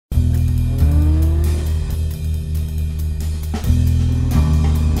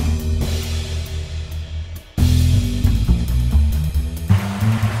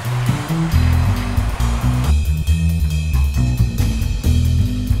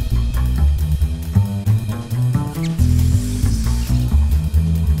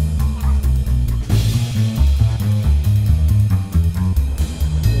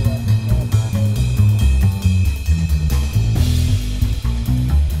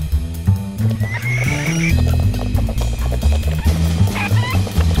A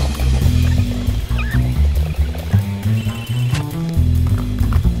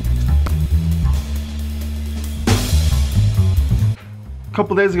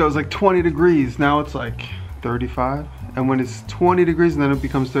couple days ago it was like 20 degrees, now it's like 35. And when it's 20 degrees and then it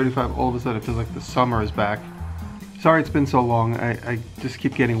becomes 35, all of a sudden it feels like the summer is back. Sorry it's been so long. I just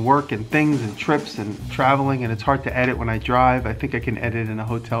keep getting work and things and trips and traveling, and it's hard to edit when I drive. I think I can edit in a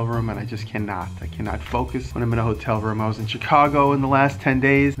hotel room, and I just cannot. I cannot focus when I'm in a hotel room. I was in Chicago in the last 10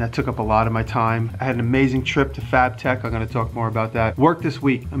 days, and that took up a lot of my time. I had an amazing trip to Fabtech. I'm gonna talk more about that. Work this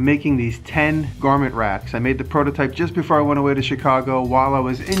week, I'm making these 10 garment racks. I made the prototype just before I went away to Chicago. While I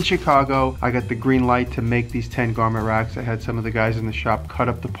was in Chicago, I got the green light to make these 10 garment racks. I had some of the guys in the shop cut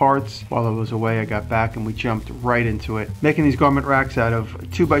up the parts. While I was away, I got back and we jumped right into it. Making these garment racks out of a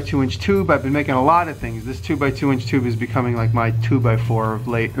 2x2 inch tube. I've been making a lot of things. This 2x2 inch tube is becoming like my 2x4 of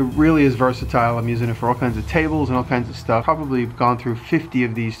late. It really is versatile. I'm using it for all kinds of tables and all kinds of stuff. Probably gone through 50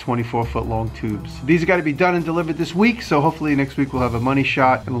 of these 24-foot long tubes. These are got to be done and delivered this week, so hopefully next week we'll have a money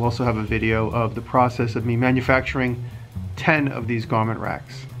shot, and we'll also have a video of the process of me manufacturing 10 of these garment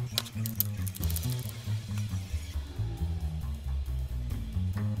racks.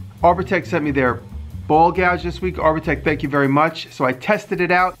 Arbortech sent me their ball gouge this week. Arbortech, thank you very much. So I tested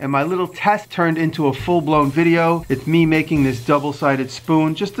it out, and my little test turned into a full-blown video. It's me making this double-sided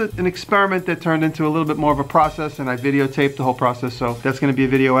spoon, just an experiment that turned into a little bit more of a process, and I videotaped the whole process, so that's going to be a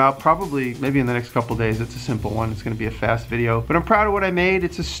video out probably maybe in the next couple days. It's a simple one. It's going to be a fast video, but I'm proud of what I made.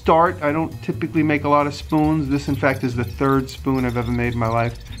 It's a start. I don't typically make a lot of spoons. This, in fact, is the 3rd spoon I've ever made in my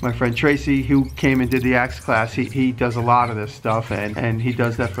life. My friend Tracy, who came and did the axe class, he does a lot of this stuff, and he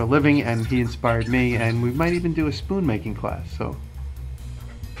does that for a living, and he inspired me, and we might even do a spoon making class, so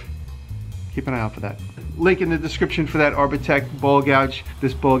keep an eye out for that. Link in the description for that Arbortech ball gouge.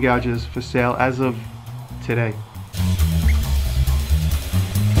 This ball gouge is for sale as of today.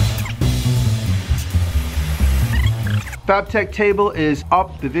 Fabtech table is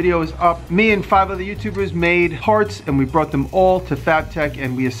up, the video is up. Me and 5 other YouTubers made parts, and we brought them all to Fabtech,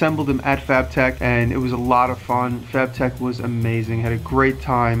 and we assembled them at Fabtech, and it was a lot of fun. Fabtech was amazing, had a great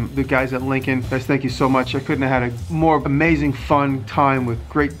time. The guys at Lincoln, guys, thank you so much. I couldn't have had a more amazing fun time with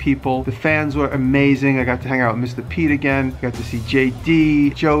great people. The fans were amazing. I got to hang out with Mr. Pete again. I got to see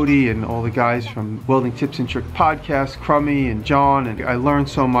JD, Jody, and all the guys from Welding Tips and Trick podcast, Crummy and John, and I learned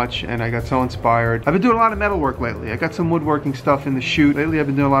so much, and I got so inspired. I've been doing a lot of metal work lately. I got some woodworking stuff in the shoot. Lately I've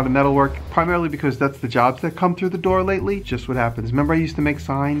been doing a lot of metal work, primarily because that's the jobs that come through the door lately. Just what happens. Remember I used to make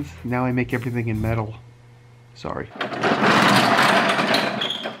signs? Now I make everything in metal. Sorry.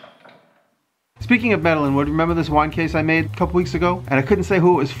 Speaking of metal and wood, remember this wine case I made a couple weeks ago? And I couldn't say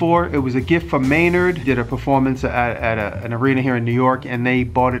who it was for. It was a gift from Maynard. Did a performance at an arena here in New York, and they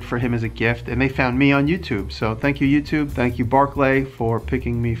bought it for him as a gift, and they found me on YouTube. So thank you, YouTube. Thank you, Barclay, for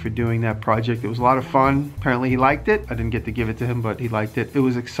picking me for doing that project. It was a lot of fun. Apparently he liked it. I didn't get to give it to him, but he liked it. It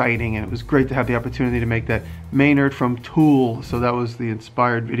was exciting, and it was great to have the opportunity to make that. Maynard from Tool. So that was the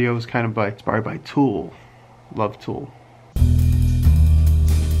inspired video. It was kind of inspired by Tool. Love Tool.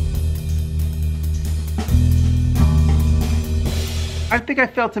 I think I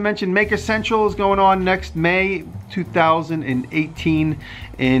failed to mention Maker Central is going on next May 2018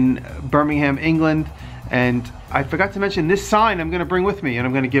 in Birmingham, England. And I forgot to mention this sign I'm going to bring with me, and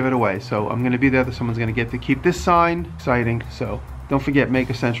I'm going to give it away. So I'm going to be there. Someone's going to get to keep this sign. Exciting. So don't forget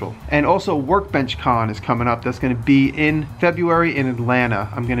Maker Central. And also Workbench Con is coming up. That's going to be in February in Atlanta.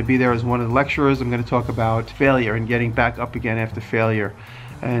 I'm going to be there as one of the lecturers. I'm going to talk about failure and getting back up again after failure.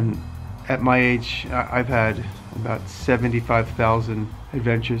 And at my age, I've had about 75,000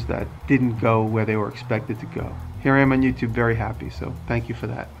 adventures that didn't go where they were expected to go. Here I am on YouTube, very happy, so thank you for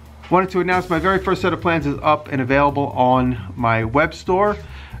that. Wanted to announce my very first set of plans is up and available on my web store,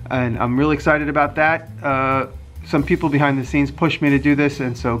 and I'm really excited about that. Some people behind the scenes pushed me to do this,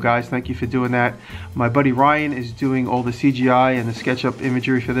 and so guys, thank you for doing that. My buddy Ryan is doing all the CGI and the SketchUp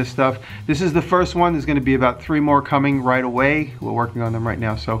imagery for this stuff. This is the first one. There's going to be about 3 more coming right away. We're working on them right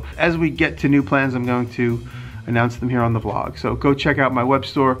now, so as we get to new plans, I'm going to announce them here on the vlog. So go check out my web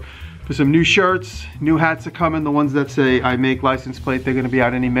store for some new shirts. New hats are coming. The ones that say I make license plate, they're going to be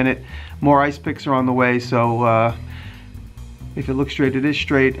out any minute. More ice picks are on the way, so if it looks straight, it is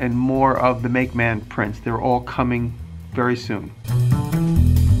straight, and more of the Make Man prints. They're all coming very soon.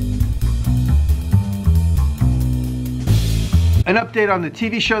 An update on the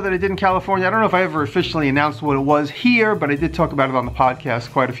TV show that I did in California. I don't know if I ever officially announced what it was here, but I did talk about it on the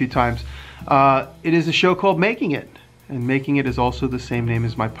podcast quite a few times. It is a show called Making It, and Making It is also the same name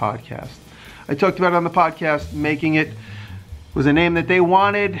as my podcast. I talked about it on the podcast. Making It was a name that they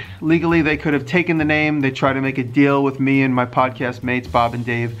wanted. Legally, they could have taken the name. They tried to make a deal with me and my podcast mates, Bob and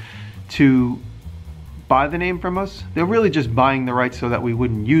Dave, to buy the name from us. They're really just buying the rights so that we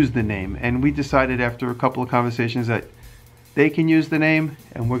wouldn't use the name. And we decided after a couple of conversations that they can use the name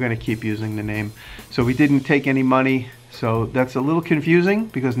and we're gonna keep using the name. So we didn't take any money. So that's a little confusing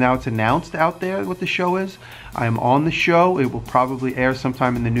because now it's announced out there what the show is. I am on the show. It will probably air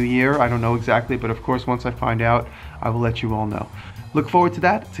sometime in the new year. I don't know exactly, but of course, once I find out, I will let you all know. Look forward to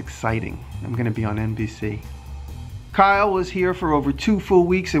that. It's exciting. I'm gonna be on NBC. Kyle was here for over 2 full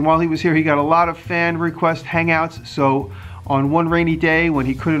weeks, and while he was here, he got a lot of fan request hangouts. So on one rainy day when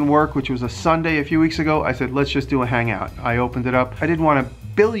he couldn't work, which was a Sunday a few weeks ago, I said, let's just do a hangout. I opened it up. I didn't want 1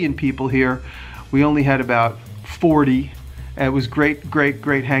 billion people here. We only had about 40. It was great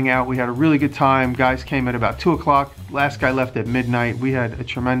hangout. We had a really good time. Guys came at about 2 o'clock. Last guy left at midnight. We had a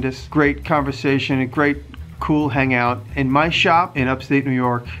tremendous, great conversation, a great, cool hangout in my shop in upstate New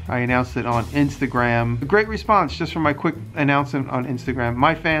York. I announced it on Instagram. A great response just from my quick announcement on Instagram.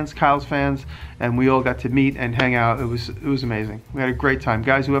 My fans, Kyle's fans, and we all got to meet and hang out. It was amazing. We had a great time.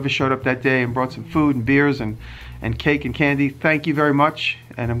 Guys, whoever showed up that day and brought some food and beers and cake and candy, thank you very much.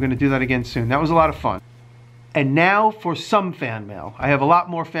 And I'm gonna do that again soon. That was a lot of fun. And now for some fan mail. I have a lot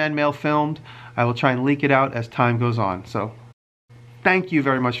more fan mail filmed. I will try and leak it out as time goes on. So thank you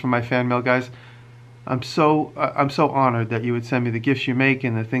very much for my fan mail, guys. I'm so honored that you would send me the gifts you make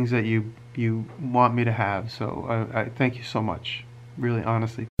and the things that you want me to have. So I thank you so much, really,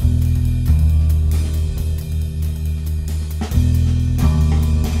 honestly.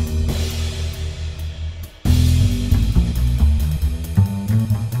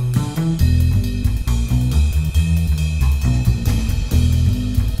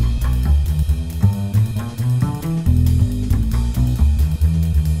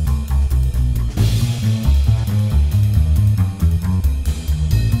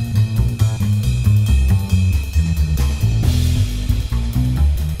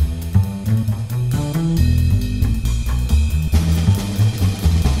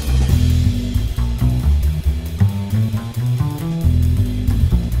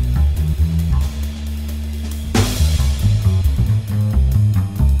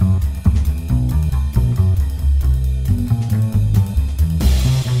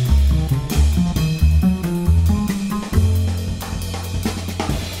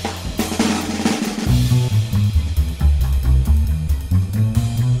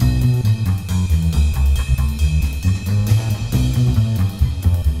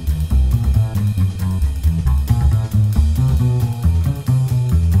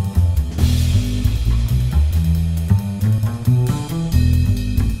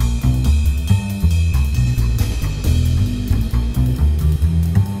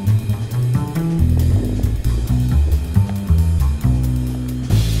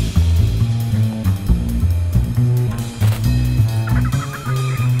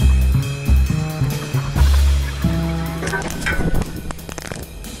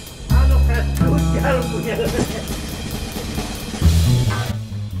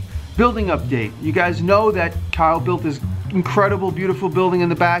 Building update. You guys know that Kyle built this incredible, beautiful building in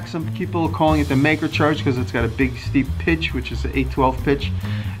the back. Some people are calling it the Maker Church because it's got a big steep pitch, which is an 812 pitch.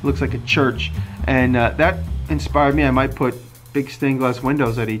 It looks like a church. And that inspired me. I might put big stained glass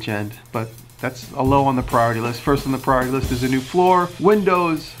windows at each end, but that's a low on the priority list. First on the priority list is a new floor,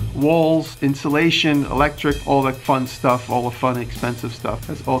 windows, walls, insulation, electric, all that fun stuff, all the fun, expensive stuff.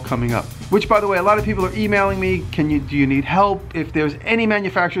 That's all coming up. Which, by the way, a lot of people are emailing me. Do you need help? If there's any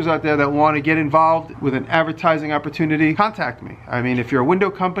manufacturers out there that want to get involved with an advertising opportunity, contact me. I mean, if you're a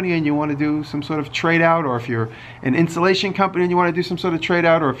window company and you want to do some sort of trade out, or if you're an insulation company and you want to do some sort of trade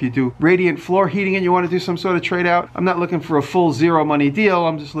out, or if you do radiant floor heating and you want to do some sort of trade out, I'm not looking for a full zero money deal.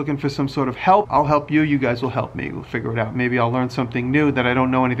 I'm just looking for some sort of help. I'll help you. You guys will help me. We'll figure it out. Maybe I'll learn something new that I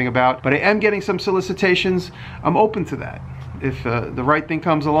don't know anything about. But I am getting some solicitations. I'm open to that. If the right thing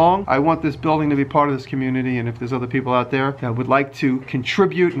comes along, I want this building to be part of this community, and if there's other people out there that would like to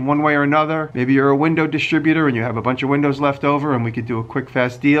contribute in one way or another, maybe you're a window distributor and you have a bunch of windows left over and we could do a quick,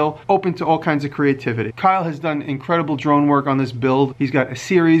 fast deal. Open to all kinds of creativity. Kyle has done incredible drone work on this build. He's got a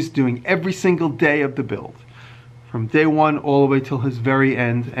series doing every single day of the build, from day one all the way till his very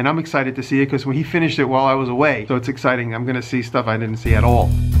end, and I'm excited to see it because when he finished it while I was away, so it's exciting. I'm gonna see stuff I didn't see at all.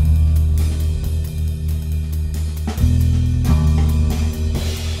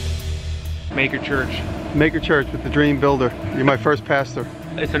 Maker Church. Maker Church with the Dream Builder. You're my first pastor.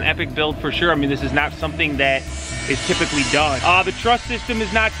 It's an epic build for sure. I mean, this is not something that is typically done. The truss system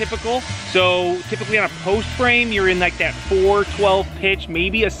is not typical. So typically on a post frame, you're in like that 412 pitch,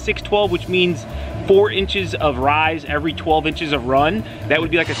 maybe a 612, which means 4 inches of rise every 12 inches of run. That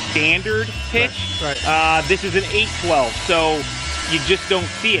would be like a standard pitch. Right. This is an 8/12, so you just don't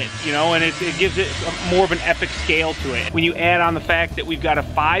see it, you know, and it gives it more of an epic scale to it. When you add on the fact that we've got a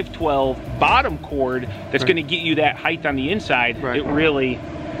 5/12 bottom cord that's going to get you that height on the inside, it really,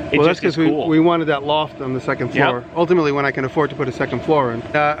 well, that's because we wanted that loft on the second floor. Yep. Ultimately, when I can afford to put a second floor in.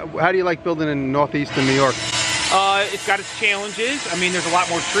 How do you like building in northeastern New York? It's got its challenges. I mean, there's a lot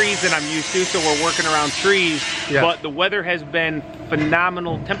more trees than I'm used to, so we're working around trees. Yeah. But the weather has been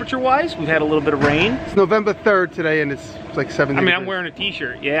phenomenal temperature-wise. We've had a little bit of rain. It's November 3rd today, and it's like 70 I mean, degrees. I'm wearing a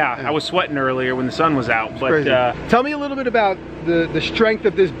t-shirt, yeah. I was sweating earlier when the sun was out. But tell me a little bit about the strength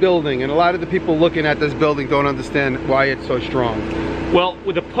of this building, and a lot of the people looking at this building don't understand why it's so strong. Well,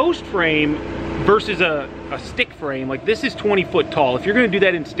 with a post frame versus a stick frame, like this is 20 foot tall. If you're gonna do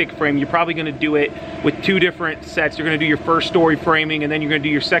that in stick frame, you're probably gonna do it with 2 different sets. You're gonna do your first story framing, and then you're gonna do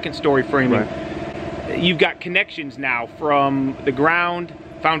your second story framing. Right. You've got connections now from the ground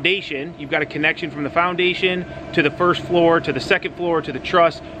foundation. You've got a connection from the foundation to the first floor, to the second floor, to the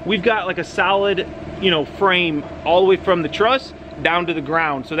truss. We've got like a solid, you know, frame all the way from the truss down to the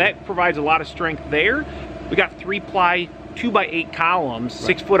ground. So that provides a lot of strength there. We got 3-ply 2x8 columns,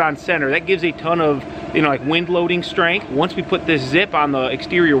 6 foot on center. That gives a ton of, you know, like wind loading strength. Once we put this zip on the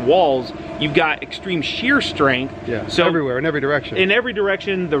exterior walls, you've got extreme shear strength. Yeah, so everywhere, in every direction. In every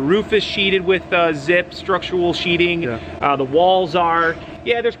direction. The roof is sheeted with zip, structural sheeting. Yeah. The walls are,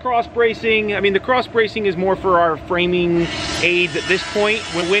 there's cross bracing. I mean, the cross bracing is more for our framing aids at this point.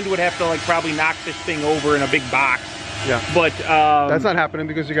 When wind would have to like probably knock this thing over in a big box. Yeah. But that's not happening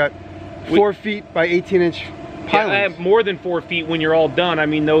because you got 4 feet by 18-inch pilings. Yeah, more than 4 feet when you're all done. I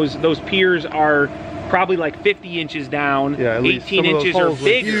mean, those piers are probably like 50 inches down. Yeah, at least. 18 inches or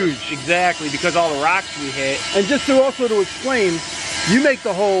bigger. Huge. Exactly, because all the rocks we hit. And just to also explain, you make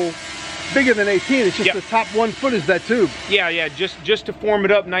the hole bigger than 18. It's just the top 1 foot is that tube. Yeah, just to form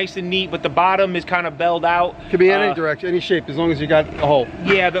it up nice and neat, but the bottom is kind of belled out. Could be any direction, any shape, as long as you got a hole.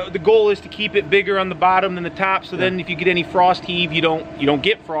 Yeah, the goal is to keep it bigger on the bottom than the top, so then if you get any frost heave, you don't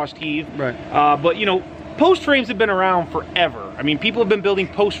get frost heave. Right. But you know, post frames have been around forever. I mean, people have been building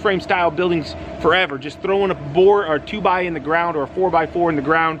post frame style buildings forever, just throwing a board or 2x in the ground or a 4x4 in the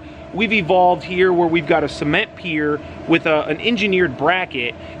ground. We've evolved here where we've got a cement pier with an engineered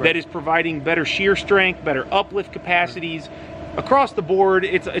bracket that is providing better shear strength, better uplift capacities. Across the board,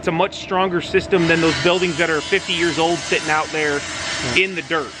 it's a much stronger system than those buildings that are 50 years old sitting out there in the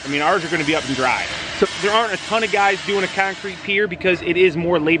dirt. I mean, ours are going to be up and dry. So there aren't a ton of guys doing a concrete pier because it is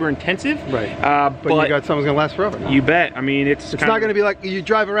more labor intensive. Right. But you got something's going to last forever. You bet. I mean, it's not going to be like you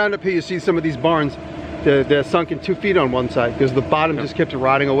drive around up here, you see some of these barns. They're sunken 2 feet on one side because the bottom just kept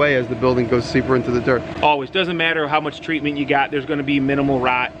rotting away as the building goes deeper into the dirt. Always. Doesn't matter how much treatment you got, there's going to be minimal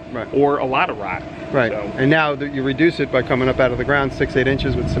rot or a lot of rot. Right. So. And now that you reduce it by coming up out of the ground 6-8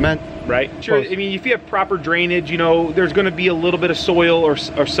 inches with cement. Right. Sure. I mean, if you have proper drainage, you know, there's going to be a little bit of soil or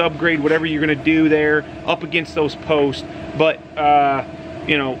subgrade, whatever you're going to do there up against those posts. But,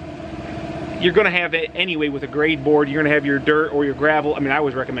 you know, you're going to have it anyway with a grade board. You're going to have your dirt or your gravel. I mean, I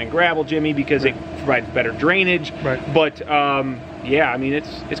always recommend gravel, Jimmy, because it provides better drainage. Right. But yeah, I mean,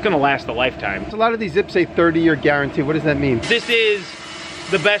 it's going to last a lifetime. A lot of these zips say 30-year guarantee. What does that mean? This is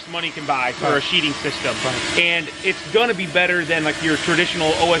the best money can buy for a sheeting system. And it's going to be better than like your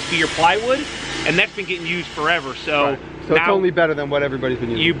traditional OSB or plywood. And that's been getting used forever. So So now, it's only better than what everybody's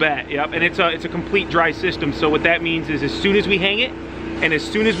been using. You bet. Yep. And it's a complete dry system. So what that means is as soon as we hang it, and as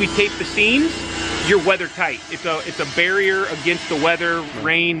soon as we tape the seams, you're weather tight. It's a barrier against the weather,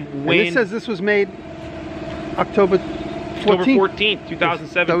 rain, wind. And it says this was made October 14th,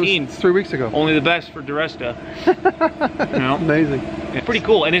 2017. That was 3 weeks ago. Only the best for DiResta. You know? Amazing. It's pretty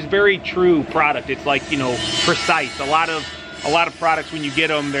cool, and it's very true product. It's like, you know, precise. A lot of products when you get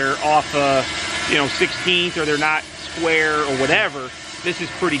them, they're off you know, 16th, or they're not square or whatever. This is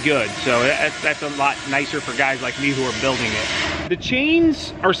pretty good, so that's a lot nicer for guys like me who are building it. The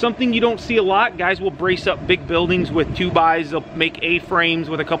chains are something you don't see a lot. Guys will brace up big buildings with 2x. They'll make A-frames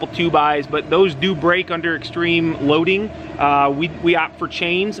with a couple 2x, but those do break under extreme loading. We opt for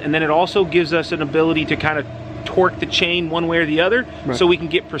chains, and then it also gives us an ability to kind of torque the chain one way or the other, so we can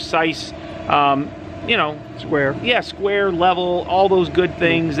get precise, you know, square. Yeah, square, level, all those good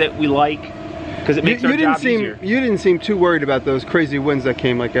things that we like. Because it makes our job easier. You didn't seem too worried about those crazy winds that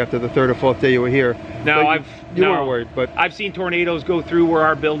came like after the 3rd or 4th day you were here. No, you weren't worried, but I've seen tornadoes go through where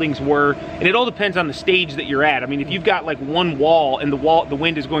our buildings were, and it all depends on the stage that you're at. I mean, if you've got like one wall and the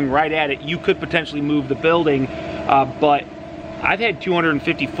wind is going right at it, you could potentially move the building. But I've had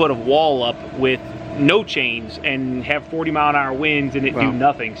 250 foot of wall up with no chains and have 40-mile-an-hour winds and it do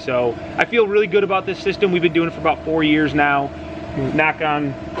nothing. So I feel really good about this system. We've been doing it for about 4 years now. Knock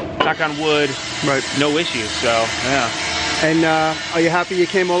on wood. Right. No issues. So yeah. And are you happy you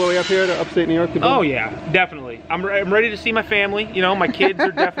came all the way up here to upstate New York? Oh yeah, definitely. I'm ready to see my family. You know, my kids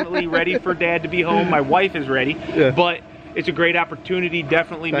are definitely ready for Dad to be home. My wife is ready. Yeah. But it's a great opportunity.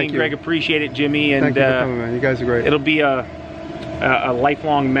 Definitely, me and Greg appreciate it, Jimmy. And thank you for coming, man. You guys are great. It'll be a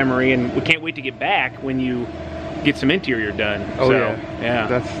lifelong memory, and we can't wait to get back when you get some interior done. Oh so, yeah.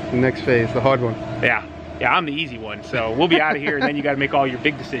 That's the next phase, the hard one. Yeah. Yeah, I'm the easy one. So we'll be out of here, and then you got to make all your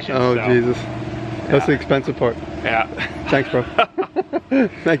big decisions. Oh so. Jesus. That's the expensive part. Yeah. Thanks, bro.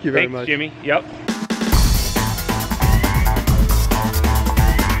 Thank you very much. Thanks, Jimmy. Yep.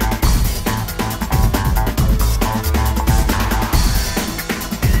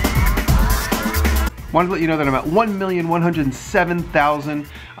 Wanted to let you know that I'm at 1,107,000.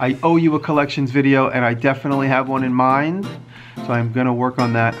 I owe you a collections video, and I definitely have one in mind. So I'm gonna work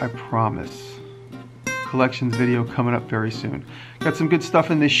on that, I promise. Collections video coming up very soon. Got some good stuff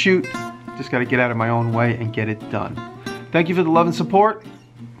in this shoot. Just got to get out of my own way and get it done. Thank you for the love and support.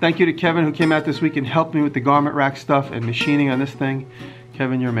 Thank you to Kevin, who came out this week and helped me with the garment rack stuff and machining on this thing.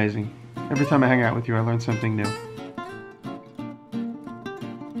 Kevin, you're amazing. Every time I hang out with you, I learn something new.